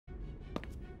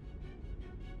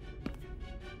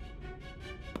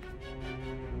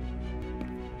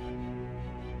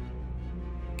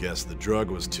Guess the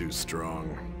drug was too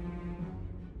strong.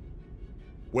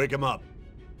 Wake him up.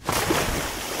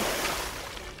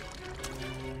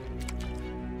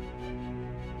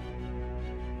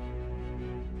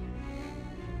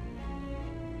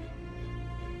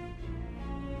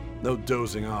 No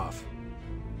dozing off.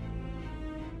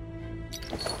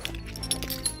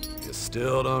 You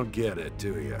still don't get it,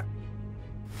 do you?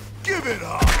 Give it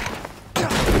up!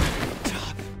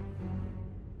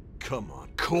 Come on,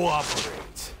 cooperate.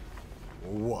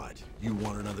 What? You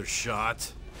want another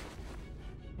shot?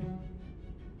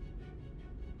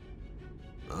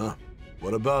 Huh?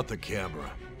 What about the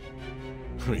camera?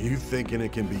 Are you thinking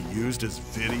it can be used as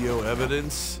video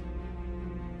evidence?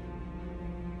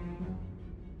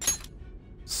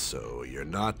 So you're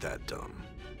not that dumb.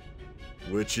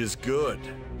 Which is good,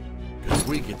 because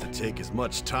we get to take as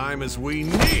much time as we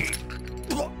need.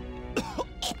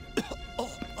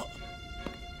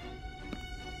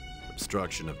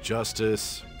 Obstruction of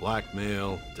justice,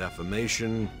 blackmail,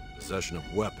 defamation, possession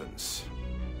of weapons.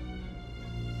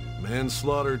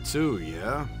 Manslaughter too,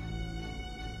 yeah?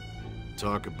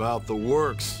 Talk about the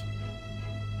works.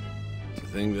 To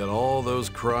think that all those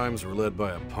crimes were led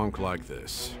by a punk like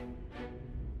this.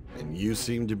 And you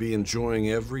seem to be enjoying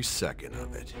every second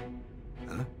of it.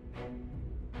 Huh?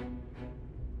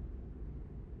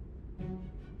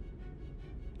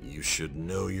 You should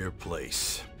know your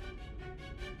place.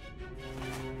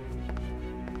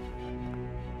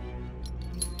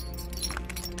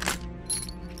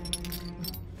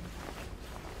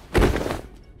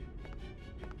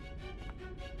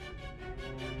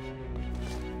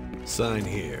 Sign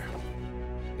here.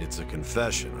 It's a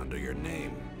confession under your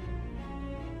name.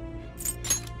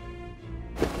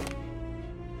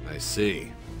 I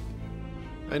see.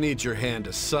 I need your hand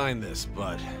to sign this,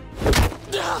 but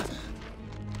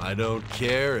I don't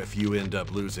care if you end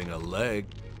up losing a leg.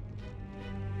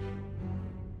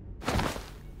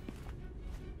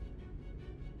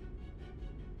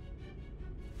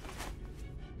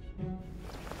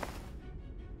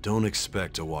 Don't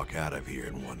expect to walk out of here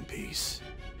in one piece.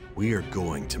 We are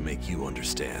going to make you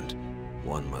understand.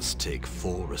 One must take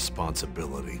full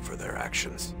responsibility for their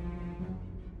actions.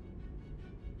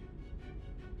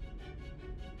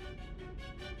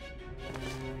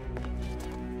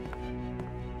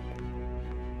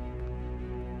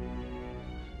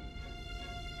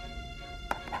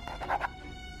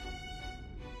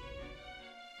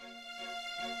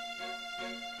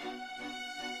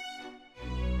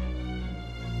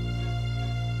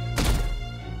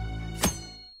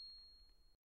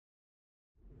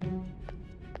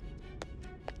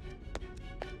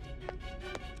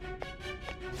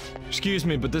 Excuse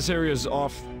me, but this area's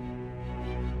off.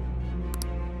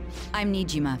 I'm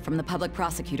Nijima from the Public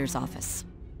Prosecutor's Office.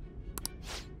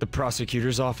 The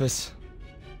prosecutor's office?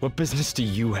 What business do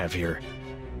you have here?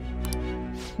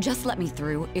 Just let me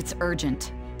through. It's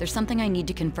urgent. There's something I need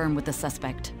to confirm with the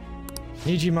suspect.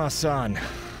 Nijima-san,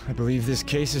 I believe this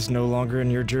case is no longer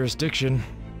in your jurisdiction.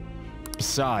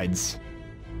 Besides...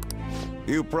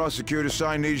 You prosecutor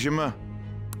sign Nijima?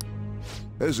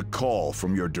 There's a call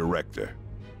from your director.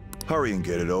 Hurry and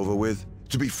get it over with.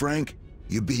 To be frank,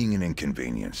 you're being an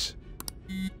inconvenience.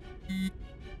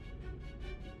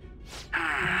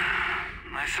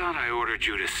 I thought I ordered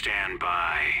you to stand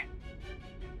by.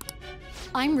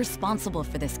 I'm responsible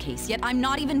for this case, yet I'm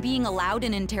not even being allowed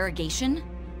an interrogation?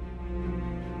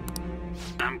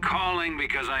 I'm calling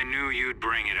because I knew you'd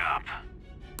bring it up.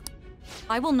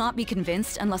 I will not be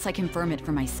convinced unless I confirm it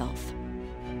for myself.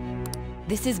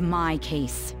 This is my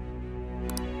case.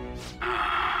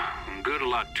 Good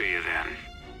luck to you then.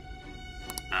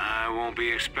 I won't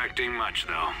be expecting much,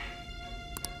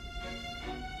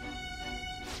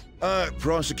 though.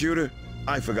 Prosecutor,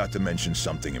 I forgot to mention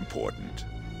something important.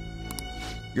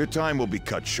 Your time will be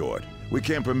cut short. We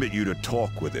can't permit you to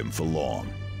talk with him for long.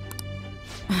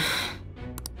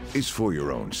 It's for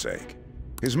your own sake.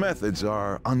 His methods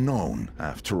are unknown.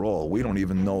 After all, we don't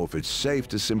even know if it's safe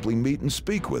to simply meet and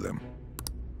speak with him.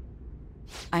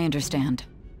 I understand.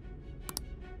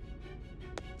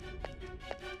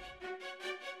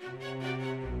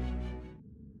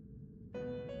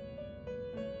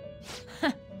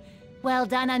 Well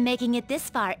done on making it this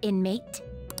far, inmate.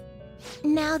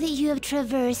 Now that you have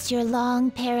traversed your long,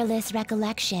 perilous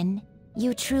recollection,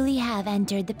 you truly have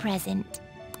entered the present.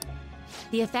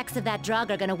 The effects of that drug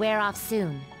are gonna wear off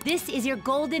soon. This is your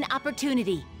golden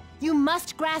opportunity. You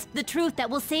must grasp the truth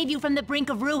that will save you from the brink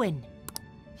of ruin.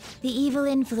 The evil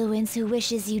influence who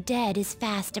wishes you dead is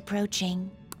fast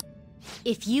approaching.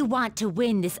 If you want to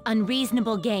win this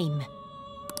unreasonable game,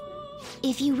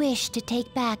 if you wish to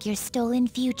take back your stolen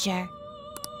future,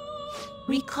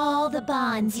 Recall the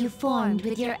bonds you formed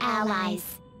with your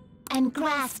allies, and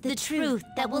grasp the truth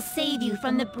that will save you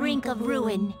from the brink of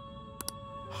ruin.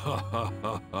 Ha ha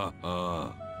ha ha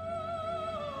ha.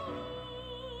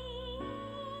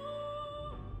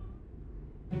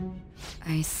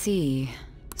 I see.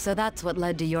 So that's what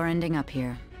led to your ending up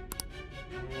here.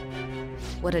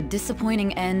 What a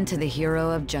disappointing end to the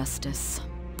hero of justice.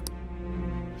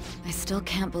 I still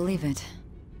can't believe it.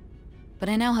 But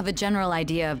I now have a general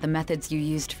idea of the methods you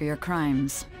used for your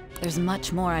crimes. There's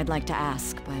much more I'd like to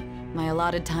ask, but my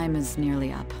allotted time is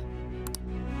nearly up.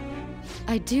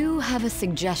 I do have a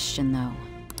suggestion, though.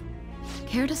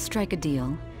 Care to strike a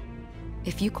deal?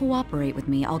 If you cooperate with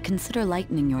me, I'll consider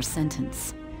lightening your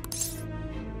sentence.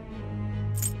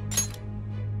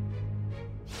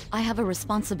 I have a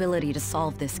responsibility to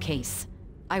solve this case.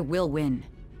 I will win,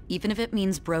 even if it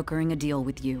means brokering a deal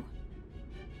with you.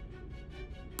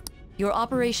 Your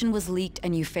operation was leaked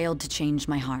and you failed to change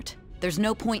my heart. There's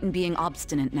no point in being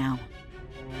obstinate now.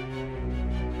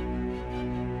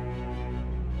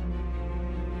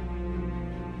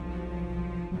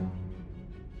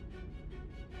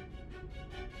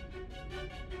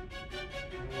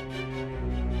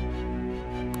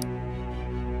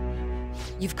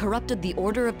 You've corrupted the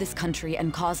order of this country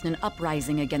and caused an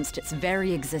uprising against its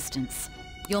very existence.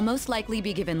 You'll most likely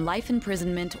be given life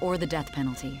imprisonment or the death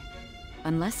penalty,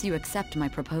 unless you accept my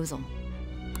proposal.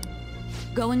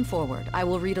 Going forward, I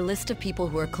will read a list of people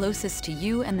who are closest to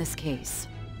you and this case.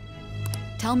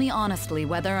 Tell me honestly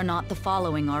whether or not the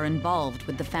following are involved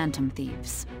with the Phantom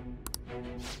Thieves.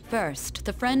 First,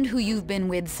 the friend who you've been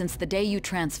with since the day you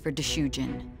transferred to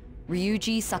Shujin,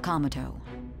 Ryuji Sakamoto.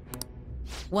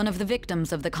 One of the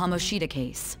victims of the Kamoshida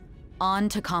case, An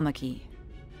Takamaki.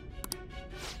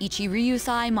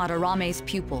 Ichiryusai Madarame's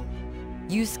pupil,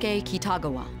 Yusuke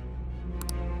Kitagawa.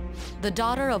 The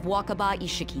daughter of Wakaba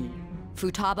Ishiki,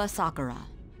 Futaba Sakura.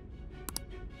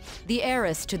 The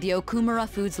heiress to the Okumura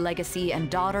Foods legacy and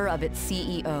daughter of its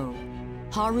CEO,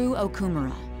 Haru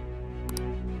Okumura.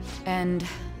 And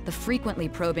the frequently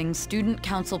probing student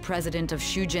council president of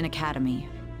Shujin Academy,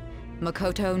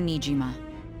 Makoto Nijima.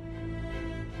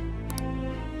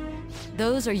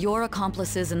 Those are your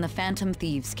accomplices in the Phantom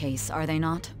Thieves case, are they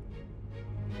not?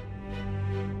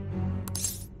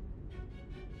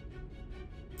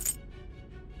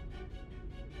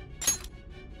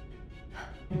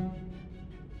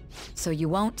 So you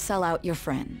won't sell out your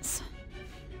friends.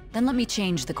 Then let me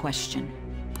change the question.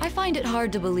 I find it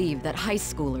hard to believe that high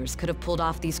schoolers could have pulled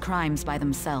off these crimes by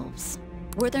themselves.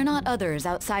 Were there not others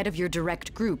outside of your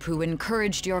direct group who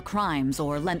encouraged your crimes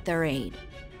or lent their aid?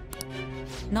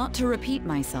 Not to repeat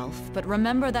myself, but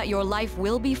remember that your life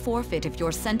will be forfeit if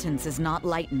your sentence is not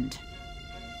lightened.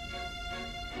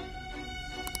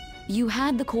 You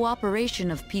had the cooperation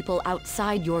of people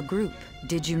outside your group,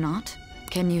 did you not?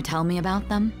 Can you tell me about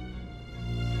them?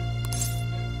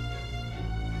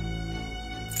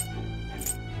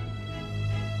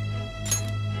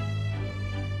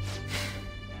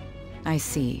 I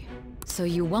see. So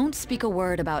you won't speak a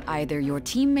word about either your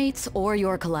teammates or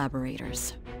your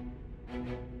collaborators.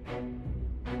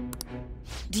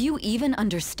 Do you even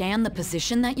understand the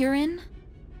position that you're in?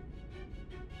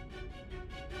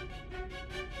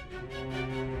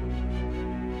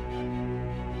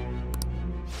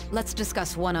 Let's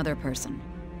discuss one other person,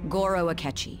 Goro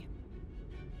Akechi.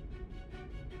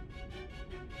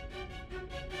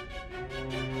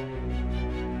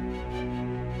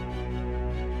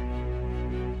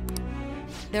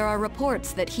 There are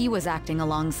reports that he was acting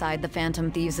alongside the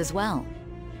Phantom Thieves as well.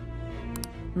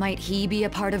 Might he be a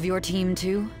part of your team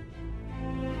too?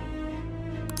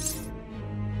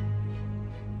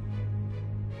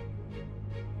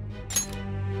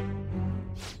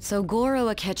 So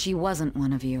Goro Akechi wasn't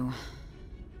one of you.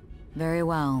 Very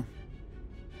well.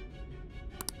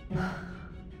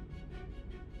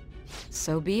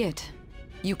 So be it.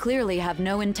 You clearly have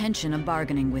no intention of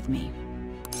bargaining with me.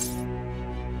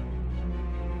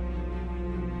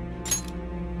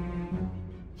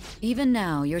 Even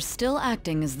now, you're still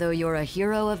acting as though you're a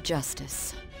hero of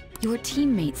justice. Your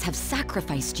teammates have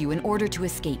sacrificed you in order to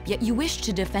escape, yet you wish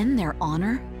to defend their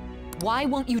honor? Why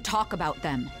won't you talk about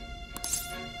them?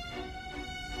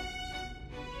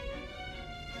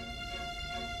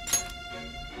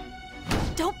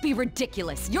 Don't be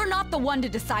ridiculous. You're not the one to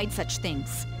decide such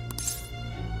things.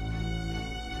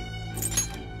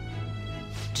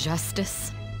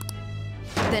 Justice?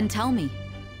 Then tell me,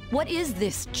 what is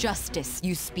this justice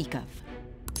you speak of?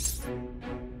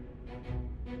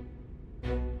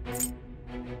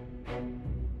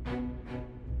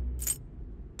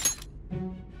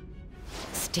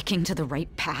 Sticking to the right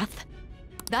path?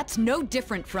 That's no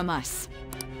different from us.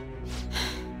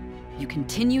 You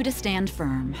continue to stand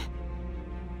firm.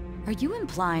 Are you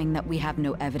implying that we have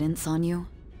no evidence on you?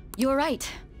 You're right.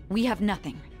 We have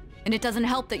nothing. And it doesn't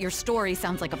help that your story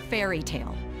sounds like a fairy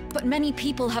tale. But many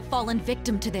people have fallen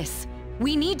victim to this.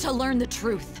 We need to learn the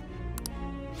truth.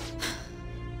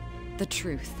 The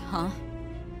truth, huh?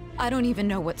 I don't even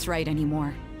know what's right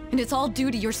anymore. And it's all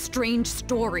due to your strange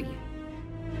story.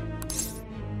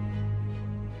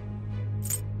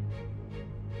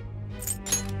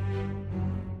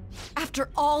 After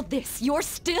all this, you're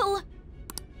still...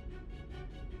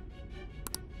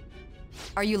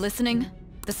 Are you listening?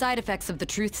 The side effects of the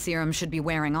truth serum should be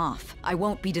wearing off. I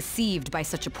won't be deceived by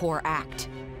such a poor act.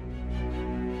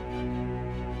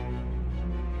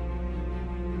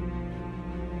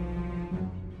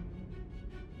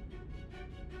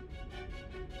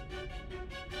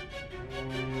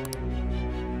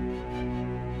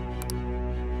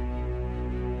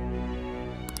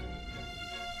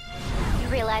 You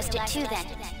realized it too then.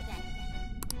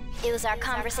 It was our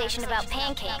conversation about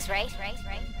pancakes, right?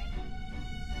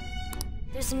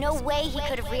 There's no way he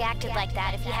could have reacted like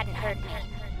that if he hadn't heard me.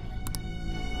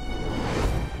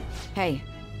 Hey.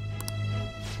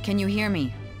 Can you hear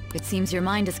me? It seems your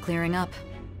mind is clearing up.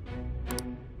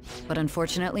 But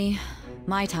unfortunately,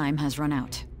 my time has run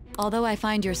out. Although I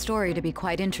find your story to be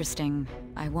quite interesting,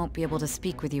 I won't be able to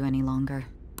speak with you any longer.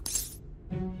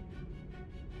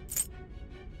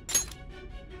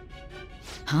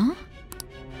 Huh?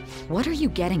 What are you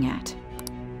getting at?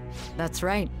 That's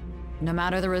right. No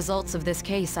matter the results of this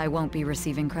case, I won't be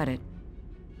receiving credit.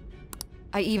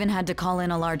 I even had to call in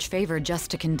a large favor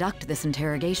just to conduct this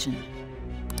interrogation.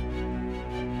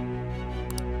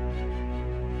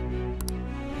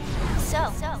 So,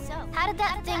 how did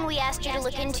that thing we asked you to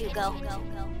look into go?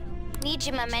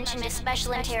 Nijima mentioned a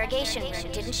special interrogation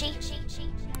room, didn't she?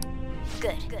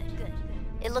 Good.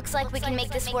 It looks like we can make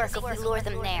this work if we lure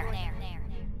them there.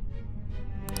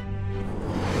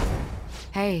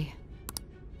 Hey.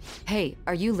 Hey,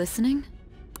 are you listening?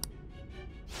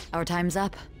 Our time's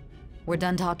up. We're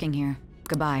done talking here.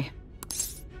 Goodbye.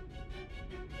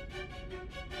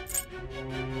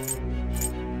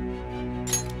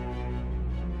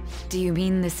 Do you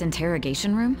mean this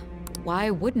interrogation room? Why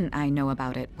wouldn't I know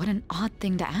about it? What an odd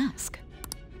thing to ask.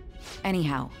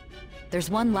 Anyhow, there's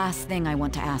one last thing I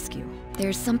want to ask you.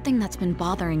 There's something that's been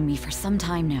bothering me for some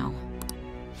time now.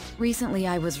 Recently,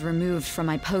 I was removed from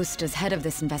my post as head of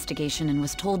this investigation and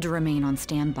was told to remain on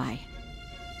standby.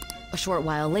 A short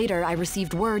while later, I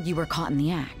received word you were caught in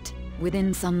the act,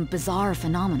 within some bizarre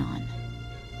phenomenon.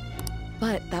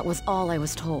 But that was all I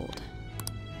was told.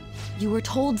 You were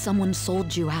told someone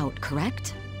sold you out,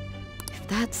 correct? If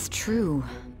that's true,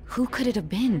 who could it have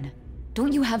been?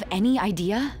 Don't you have any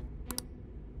idea?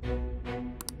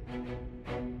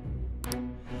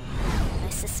 My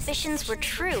suspicions were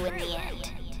true in the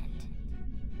end.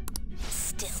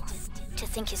 Still, to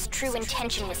think his true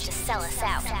intention was to sell us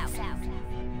out.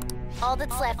 All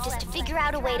that's left is to figure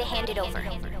out a way to hand it over.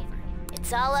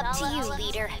 It's all up to you,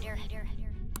 leader.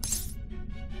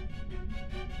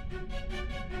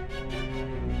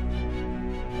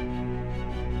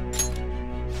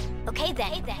 Okay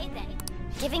then.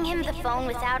 Giving him the phone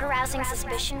without arousing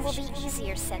suspicion will be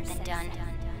easier said than done.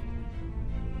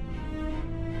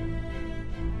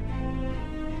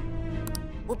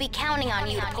 We'll be counting on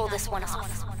you to pull this one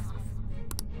off.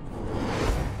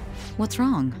 What's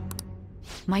wrong?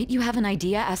 Might you have an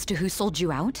idea as to who sold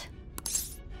you out?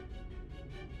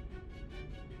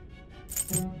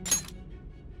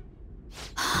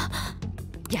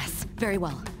 Yes, very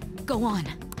well. Go on.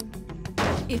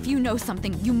 If you know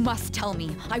something, you must tell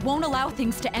me. I won't allow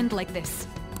things to end like this.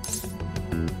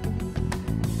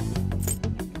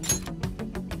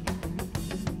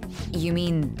 You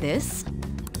mean this?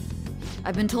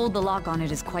 I've been told the lock on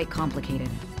it is quite complicated,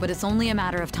 but it's only a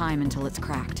matter of time until it's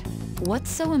cracked.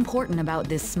 What's so important about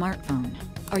this smartphone?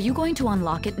 Are you going to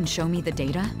unlock it and show me the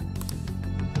data?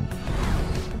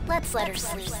 Let's let her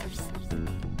sleep.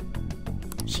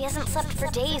 She hasn't slept for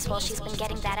days while she's been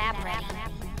getting that app ready.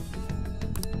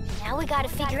 Now we gotta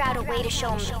figure out a way to show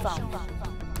him the phone.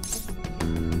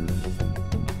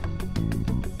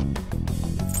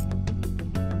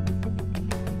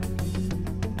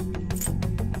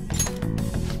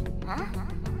 Huh?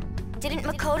 Didn't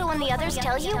Makoto and the others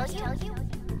tell you?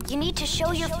 You need to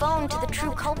show your phone to the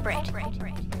true culprit.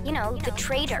 You know, the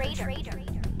traitor.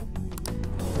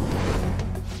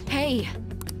 Hey!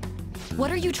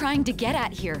 What are you trying to get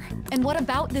at here? And what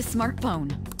about this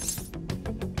smartphone?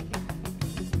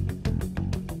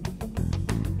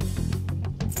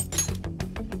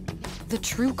 The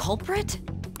true culprit?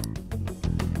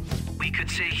 We could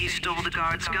say he stole the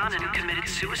guard's gun and committed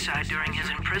suicide during his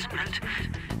imprisonment.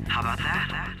 How about that?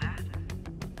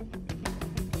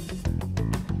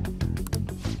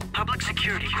 Public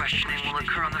security questioning will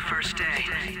occur on the first day.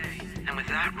 And with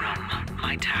that room,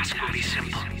 my task will be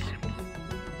simple.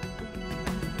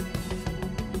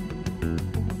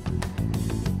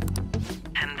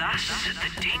 And thus,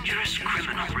 the dangerous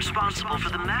criminal responsible for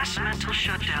the mass mental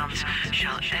shutdowns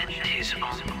shall end his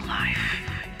own life.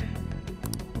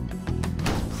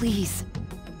 Please.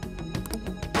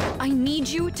 I need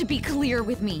you to be clear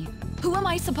with me. Who am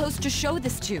I supposed to show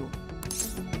this to?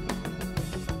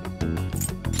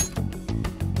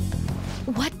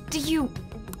 What do you...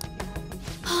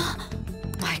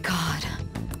 My God.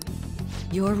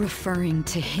 You're referring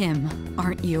to him,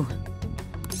 aren't you?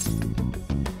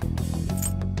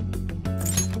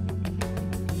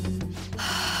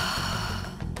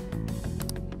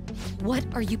 What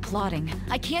are you plotting?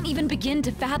 I can't even begin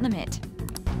to fathom it.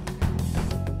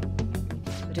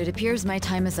 But it appears my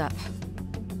time is up.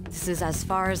 This is as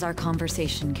far as our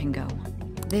conversation can go.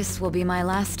 This will be my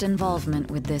last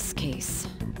involvement with this case.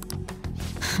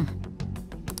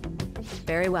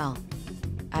 Very well.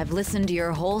 I've listened to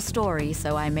your whole story,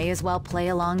 so I may as well play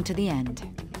along to the end.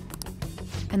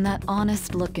 And that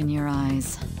honest look in your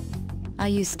eyes. I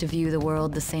used to view the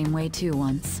world the same way too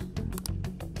once.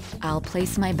 I'll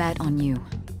place my bet on you.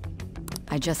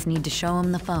 I just need to show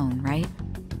him the phone, right?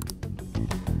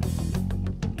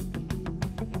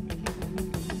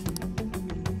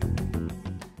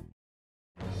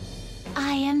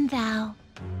 I am thou,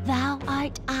 thou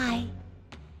art I.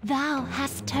 Thou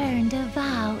hast turned a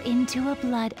vow into a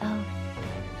blood oath.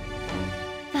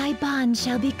 Thy bond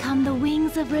shall become the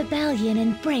wings of rebellion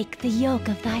and break the yoke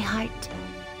of thy heart.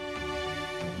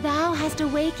 Thou hast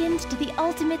awakened to the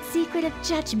ultimate secret of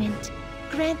judgment,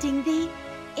 granting thee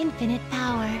infinite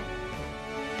power.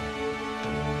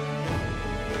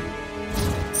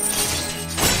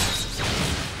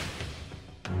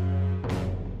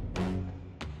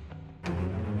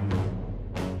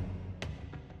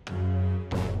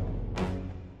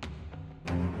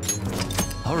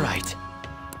 All right.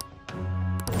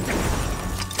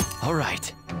 All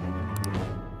right.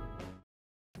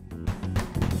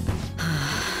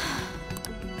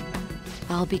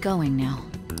 I'll be going now.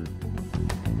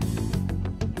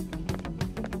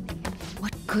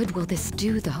 What good will this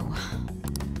do, though?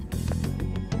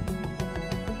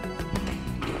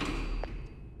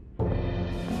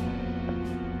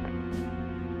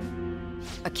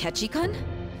 Akechi-kun?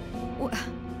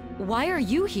 Why are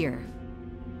you here?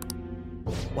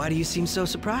 Why do you seem so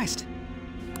surprised?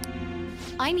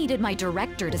 I needed my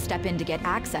director to step in to get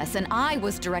access, and I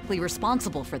was directly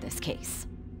responsible for this case.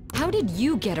 How did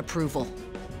you get approval?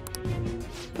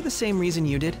 For the same reason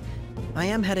you did. I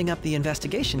am heading up the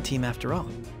investigation team after all.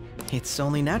 It's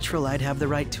only natural I'd have the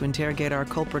right to interrogate our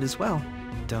culprit as well,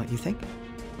 don't you think?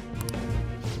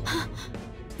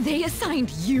 They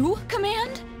assigned you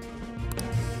command?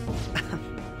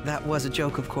 That was a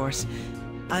joke, of course.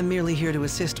 I'm merely here to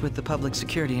assist with the public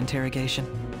security interrogation.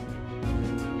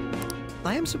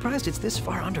 I am surprised it's this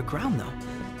far underground, though.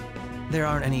 There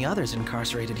aren't any others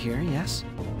incarcerated here, yes?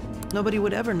 Nobody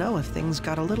would ever know if things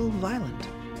got a little violent.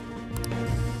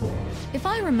 If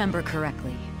I remember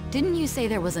correctly, didn't you say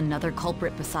there was another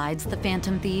culprit besides the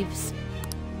Phantom Thieves?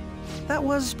 That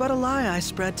was but a lie I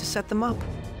spread to set them up.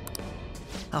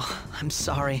 Oh, I'm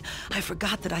sorry. I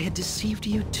forgot that I had deceived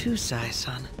you too,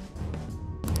 Sai-san.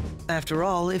 After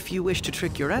all, if you wish to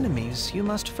trick your enemies, you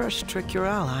must first trick your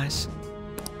allies.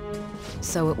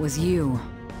 So it was you.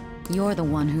 You're the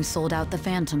one who sold out the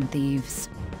Phantom Thieves.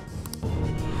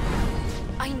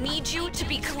 I need you to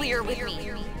be clear with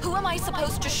me. Who am I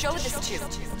supposed to show this to?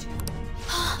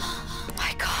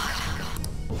 My God.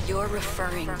 You're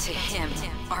referring to him,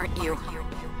 aren't you?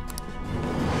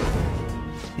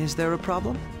 Is there a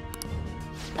problem?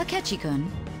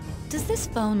 Akechi-kun, does this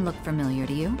phone look familiar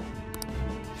to you?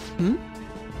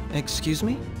 Excuse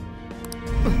me?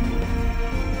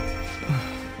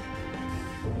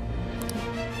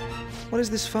 What is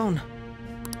this phone?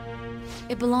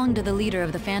 It belonged to the leader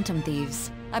of the Phantom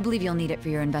Thieves. I believe you'll need it for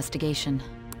your investigation.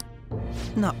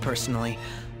 Not personally.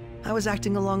 I was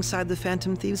acting alongside the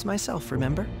Phantom Thieves myself,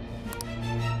 remember?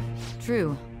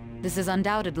 True. This is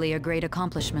undoubtedly a great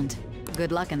accomplishment.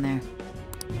 Good luck in there.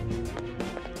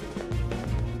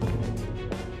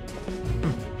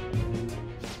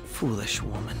 Foolish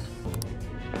woman.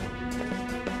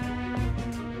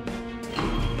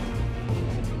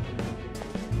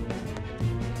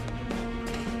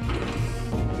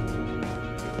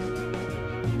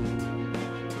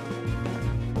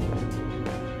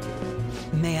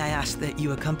 May I ask that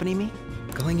you accompany me?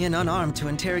 Going in unarmed to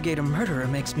interrogate a murderer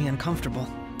makes me uncomfortable.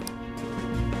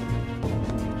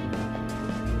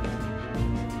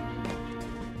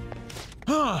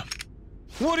 Huh?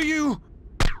 What are you...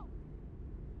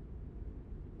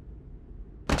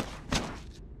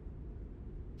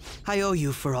 I owe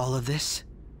you for all of this.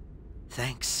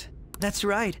 Thanks. That's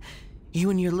right. You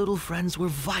and your little friends were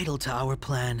vital to our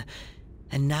plan,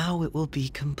 and now it will be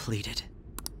completed.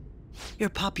 Your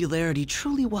popularity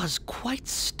truly was quite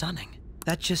stunning.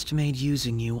 That just made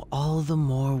using you all the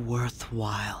more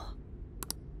worthwhile.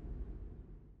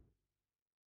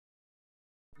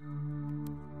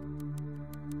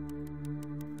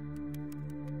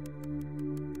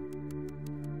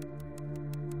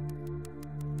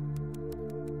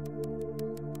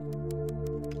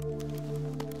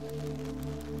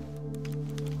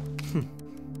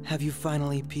 Have you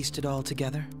finally pieced it all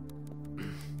together?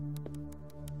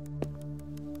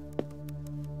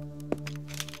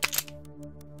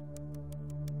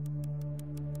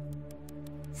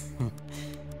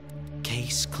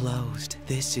 Case closed.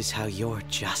 This is how your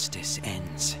justice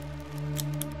ends.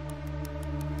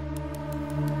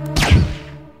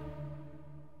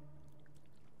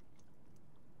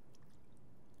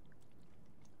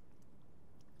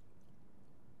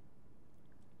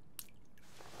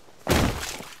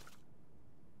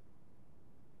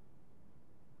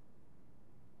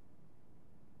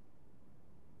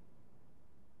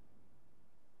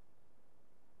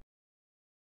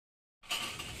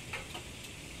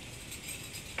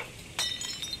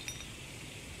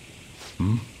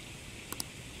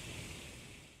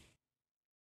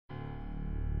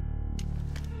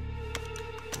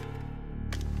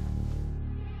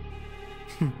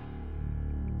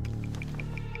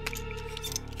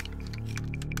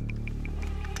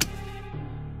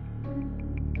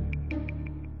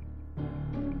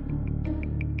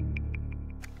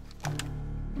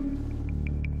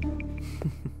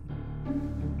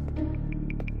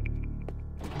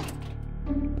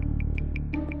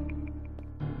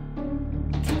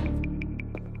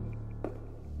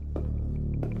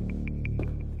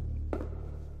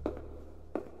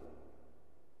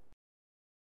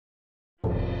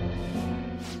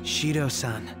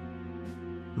 Shido-san,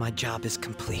 my job is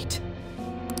complete.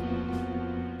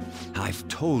 I've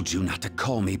told you not to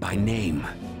call me by name.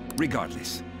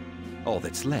 Regardless, all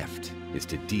that's left is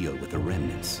to deal with the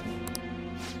remnants.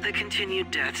 The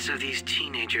continued deaths of these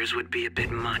teenagers would be a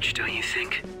bit much, don't you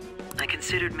think? I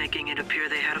considered making it appear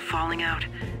they had a falling out,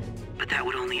 but that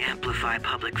would only amplify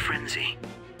public frenzy.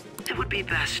 It would be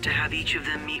best to have each of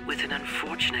them meet with an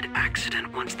unfortunate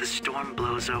accident once the storm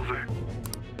blows over.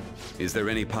 Is there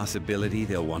any possibility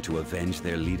they'll want to avenge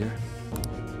their leader?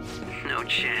 No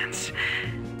chance.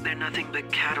 They're nothing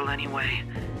but cattle anyway.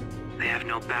 They have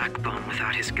no backbone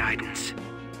without his guidance.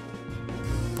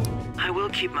 I will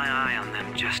keep my eye on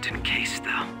them just in case,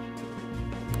 though.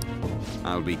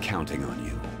 I'll be counting on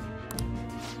you.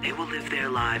 They will live their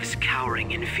lives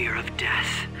cowering in fear of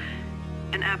death.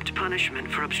 An apt punishment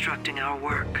for obstructing our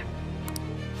work.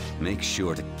 Make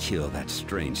sure to kill that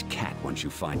strange cat once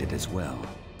you find it as well.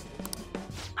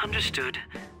 Understood,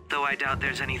 though I doubt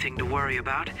there's anything to worry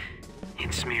about.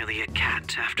 It's merely a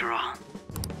cat, after all.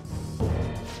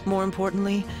 More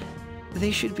importantly,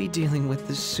 they should be dealing with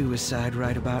the suicide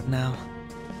right about now.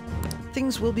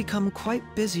 Things will become quite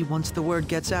busy once the word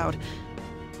gets out.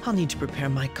 I'll need to prepare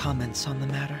my comments on the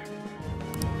matter.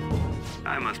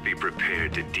 I must be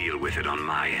prepared to deal with it on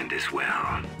my end as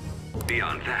well.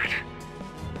 Beyond that,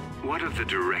 what of the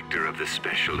director of the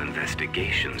Special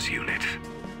Investigations Unit?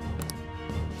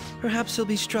 Perhaps he'll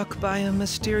be struck by a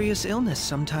mysterious illness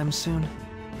sometime soon.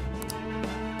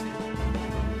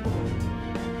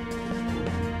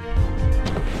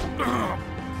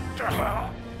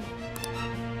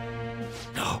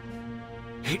 No,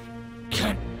 it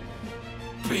can't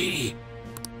be.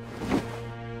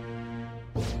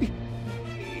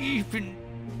 Even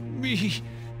me.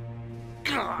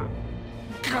 God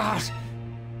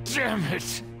damn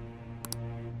it.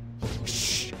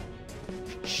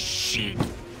 Shit.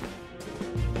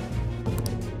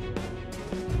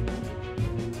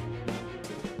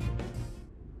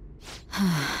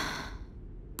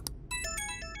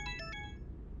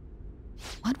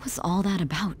 What was all that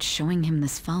about, showing him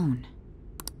this phone?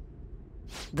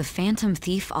 The Phantom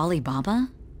Thief Alibaba?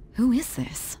 Who is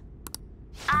this?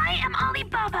 I am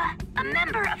Alibaba, a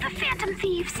member of the Phantom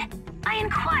Thieves. I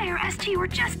inquire as to your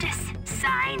justice,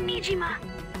 Sai Nijima.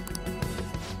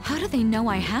 How do they know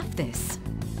I have this?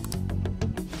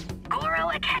 Goro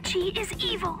Akechi is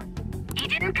evil. He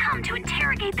didn't come to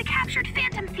interrogate the captured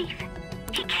Phantom Thief.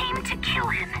 He came to kill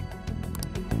him.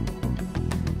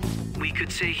 We We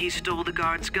could say he stole the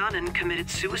guard's gun and committed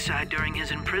suicide during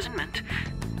his imprisonment.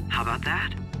 How about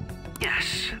that?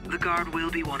 Yes, the guard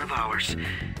will be one of ours.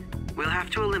 We'll have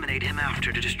to eliminate him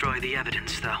after to destroy the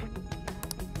evidence, though.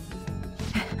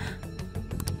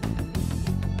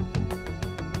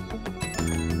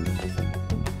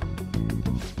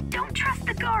 Don't trust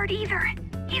the guard either.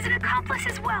 He's an accomplice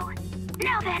as well.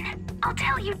 Now then, I'll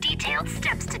tell you detailed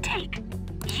steps to take.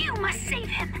 You must save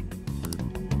him.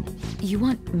 You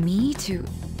want me to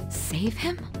save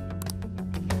him?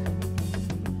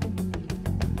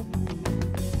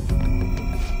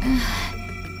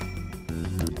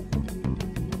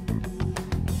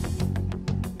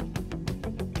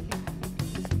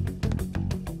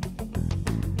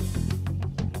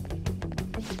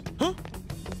 Huh?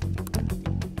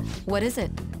 What is it?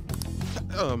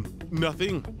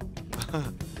 Nothing.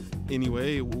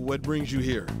 Anyway, what brings you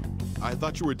here? I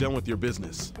thought you were done with your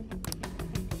business.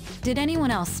 Did anyone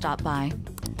else stop by?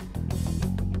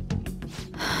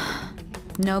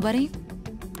 Nobody?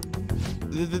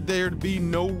 There'd be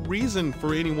no reason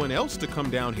for anyone else to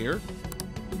come down here.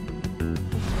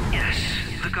 Yes,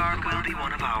 the guard will be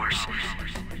one of ours.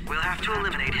 We'll have to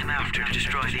eliminate him after to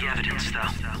destroy the evidence,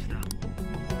 though.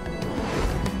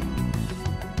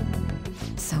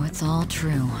 So it's all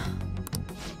true.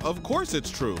 Of course it's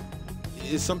true.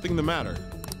 Is something the matter?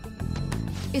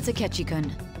 It's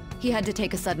Akechi-kun. He had to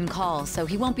take a sudden call, so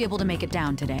he won't be able to make it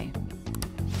down today.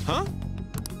 Huh?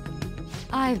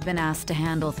 I've been asked to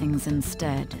handle things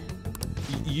instead.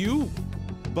 You?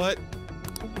 But...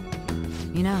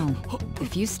 You know,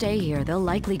 if you stay here, they'll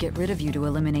likely get rid of you to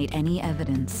eliminate any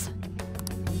evidence.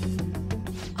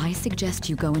 I suggest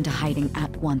you go into hiding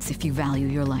at once if you value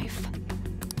your life.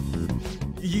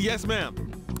 Yes, ma'am.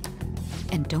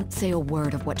 And don't say a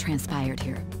word of what transpired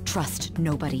here. Trust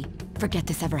nobody. Forget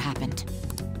this ever happened.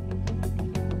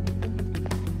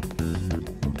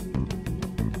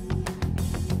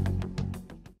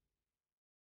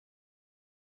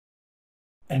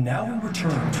 And now we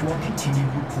return to our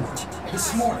continued report.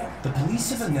 This morning, the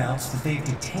police have announced that they have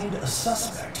detained a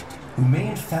suspect who may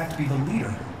in fact be the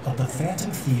leader of the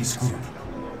Phantom Thieves group.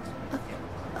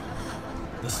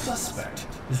 The suspect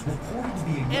is reported to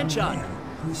be a young man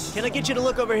who is... Can I get you to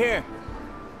look over here?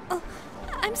 Oh,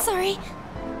 I'm sorry.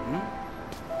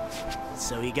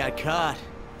 So he got caught.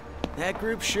 That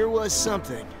group sure was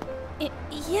something.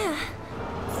 Yeah.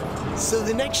 So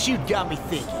the next shoot got me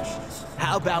thinking.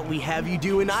 How about we have you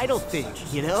do an idol thing,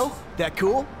 you know? That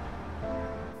cool?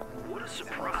 What a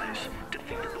surprise to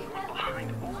think that the one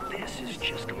behind all this is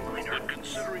just a minor. But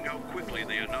considering how quickly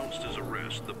they announced his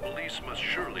arrest, the police must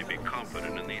surely be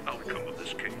confident in the outcome of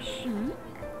this case.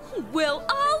 Well,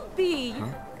 I'll be. Huh?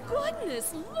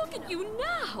 Goodness, look at you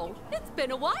now. It's been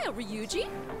a while, Ryuji.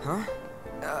 Huh?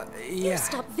 You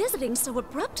stopped visiting so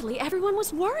abruptly, everyone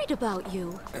was worried about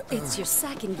you. It's your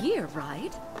second year,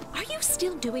 right? Are you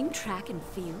still doing track and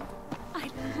field?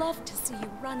 I'd love to see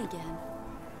you run again.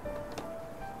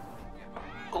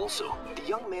 Also, the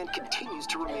young man continues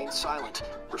to remain silent,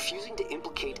 refusing to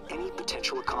implicate any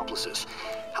potential accomplices.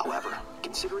 However,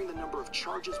 considering the number of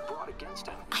charges brought against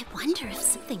him... I wonder if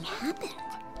something happened.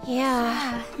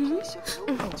 Yeah.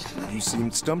 You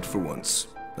seemed stumped for once.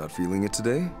 Not feeling it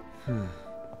today?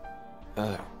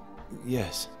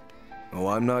 Yes. Oh,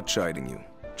 I'm not chiding you.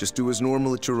 Just do as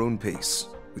normal at your own pace.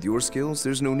 With your skills,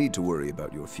 there's no need to worry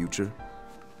about your future.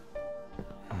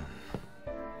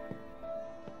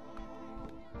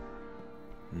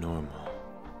 Normal,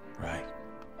 right?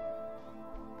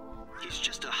 He's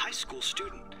just a high school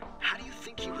student. How do you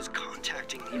think he was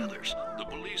contacting the others? The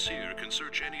police here can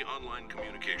search any online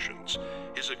communications.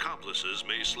 His accomplices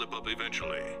may slip up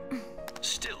eventually.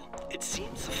 Still, it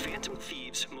seems the Phantom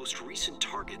Thieves' most recent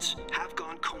targets have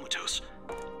gone comatose.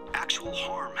 Actual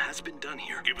harm has been done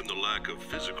here. Given the lack of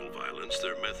physical violence,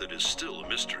 their method is still a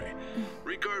mystery.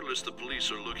 Regardless, the police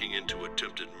are looking into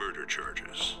attempted murder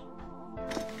charges.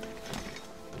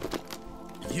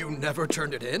 You never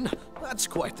turned it in? That's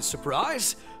quite the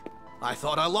surprise. I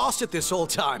thought I lost it this whole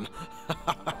time.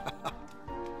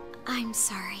 I'm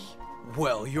sorry.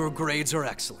 Well, your grades are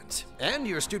excellent. And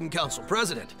you're student council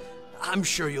president. I'm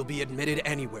sure you'll be admitted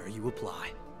anywhere you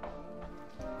apply.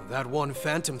 That one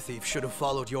Phantom Thief should have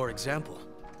followed your example.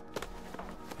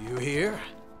 You hear?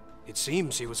 It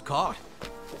seems he was caught.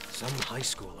 Some high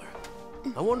schooler.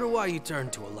 I wonder why he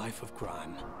turned to a life of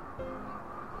crime.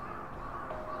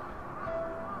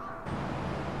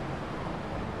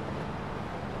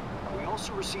 We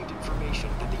also received information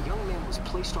that the young man was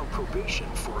placed on probation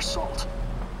for assault.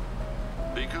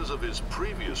 Because of his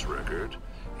previous record,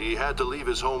 he had to leave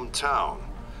his hometown.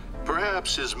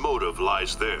 Perhaps his motive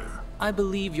lies there. I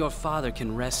believe your father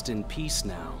can rest in peace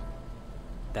now.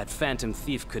 That phantom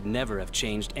thief could never have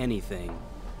changed anything.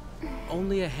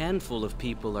 Only a handful of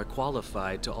people are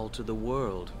qualified to alter the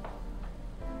world.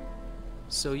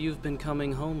 So you've been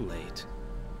coming home late.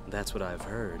 That's what I've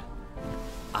heard.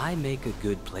 I make a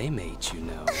good playmate, you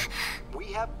know. We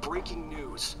have breaking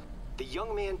news. The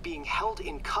young man being held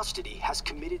in custody has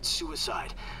committed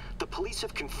suicide. The police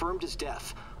have confirmed his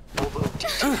death, although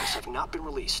details have not been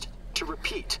released. To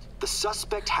repeat, the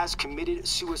suspect has committed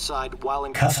suicide while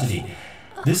in custody.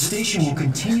 This station will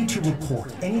continue to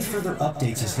report any further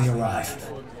updates as they arrive.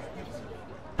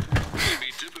 It would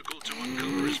be difficult to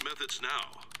uncover his methods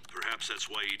now. Perhaps that's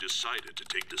why he decided to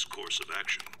take this course of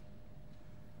action.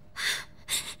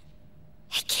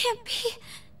 It can't be.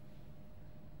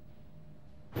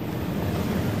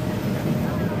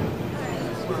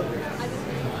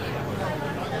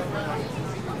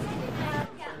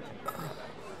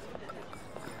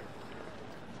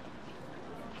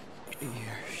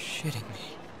 You're shitting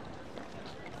me.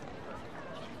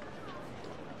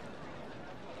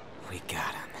 We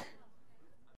got him.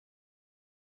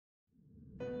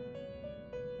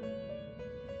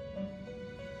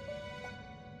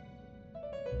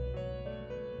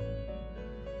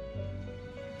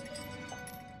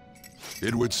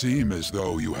 It would seem as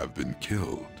though you have been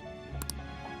killed.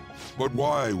 But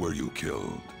why were you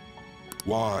killed?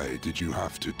 Why did you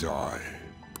have to die?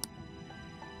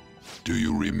 Do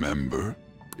you remember?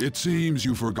 It seems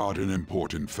you forgot an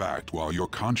important fact while your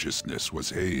consciousness was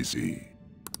hazy.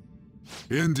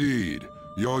 Indeed,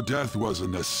 your death was a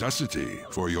necessity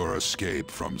for your escape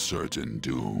from certain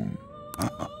doom.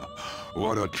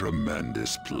 What a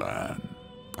tremendous plan.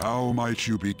 How might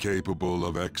you be capable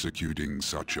of executing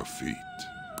such a feat?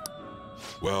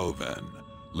 Well then,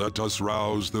 let us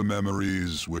rouse the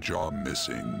memories which are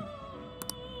missing.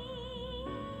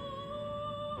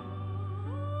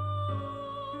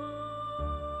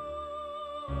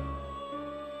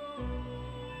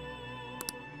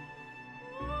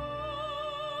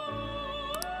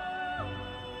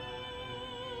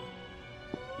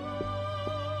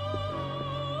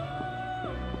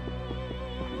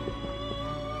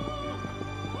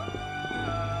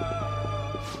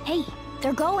 Hey,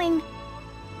 they're going.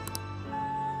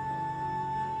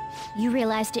 You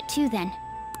realized it too, then.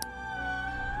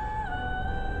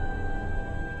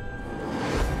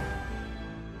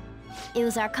 It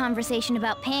was our conversation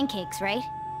about pancakes, right?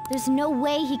 There's no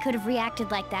way he could have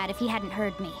reacted like that if he hadn't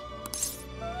heard me.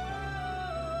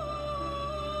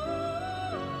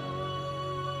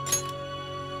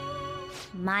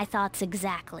 My thoughts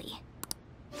exactly.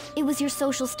 It was your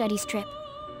social studies trip.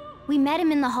 We met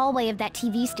him in the hallway of that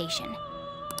TV station.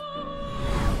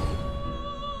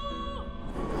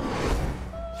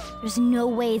 There's no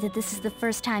way that this is the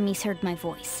first time he's heard my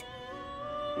voice.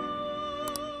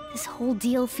 This whole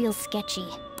deal feels sketchy.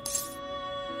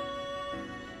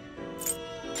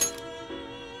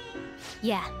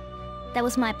 Yeah, that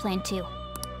was my plan too.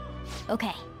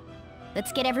 Okay,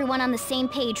 let's get everyone on the same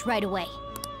page right away.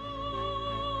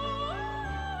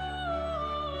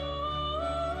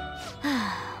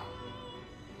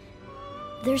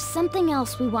 There's something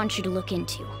else we want you to look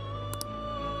into.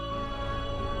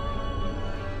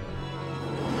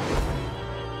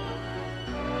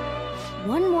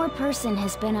 One more person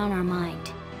has been on our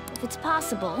mind. If it's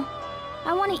possible,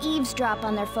 I want to eavesdrop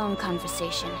on their phone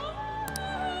conversation.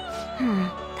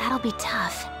 That'll be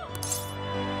tough.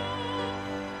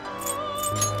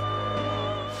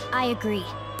 I agree.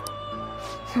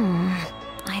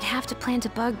 I'd have to plant a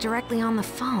bug directly on the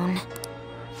phone.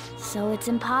 So it's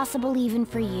impossible even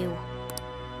for you.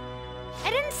 I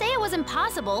didn't say it was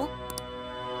impossible.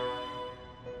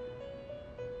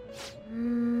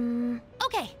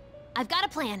 Okay, I've got a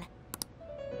plan.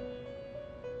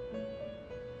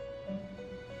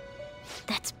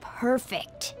 That's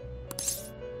perfect.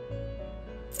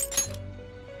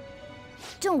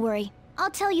 Don't worry,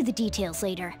 I'll tell you the details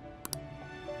later.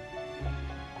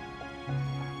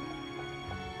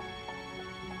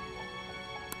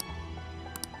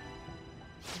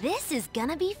 This is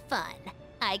gonna be fun.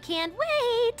 I can't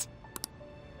wait!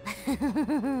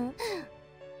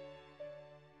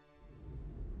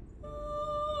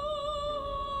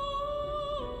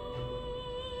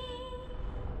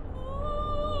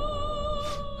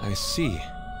 I see.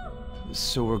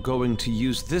 So we're going to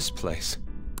use this place.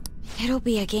 It'll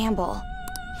be a gamble.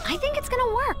 I think it's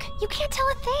gonna work. You can't tell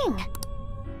a thing.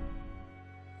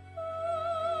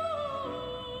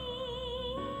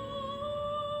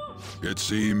 It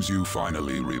seems you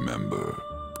finally remember.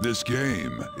 This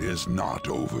game is not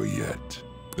over yet.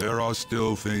 There are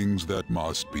still things that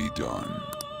must be done.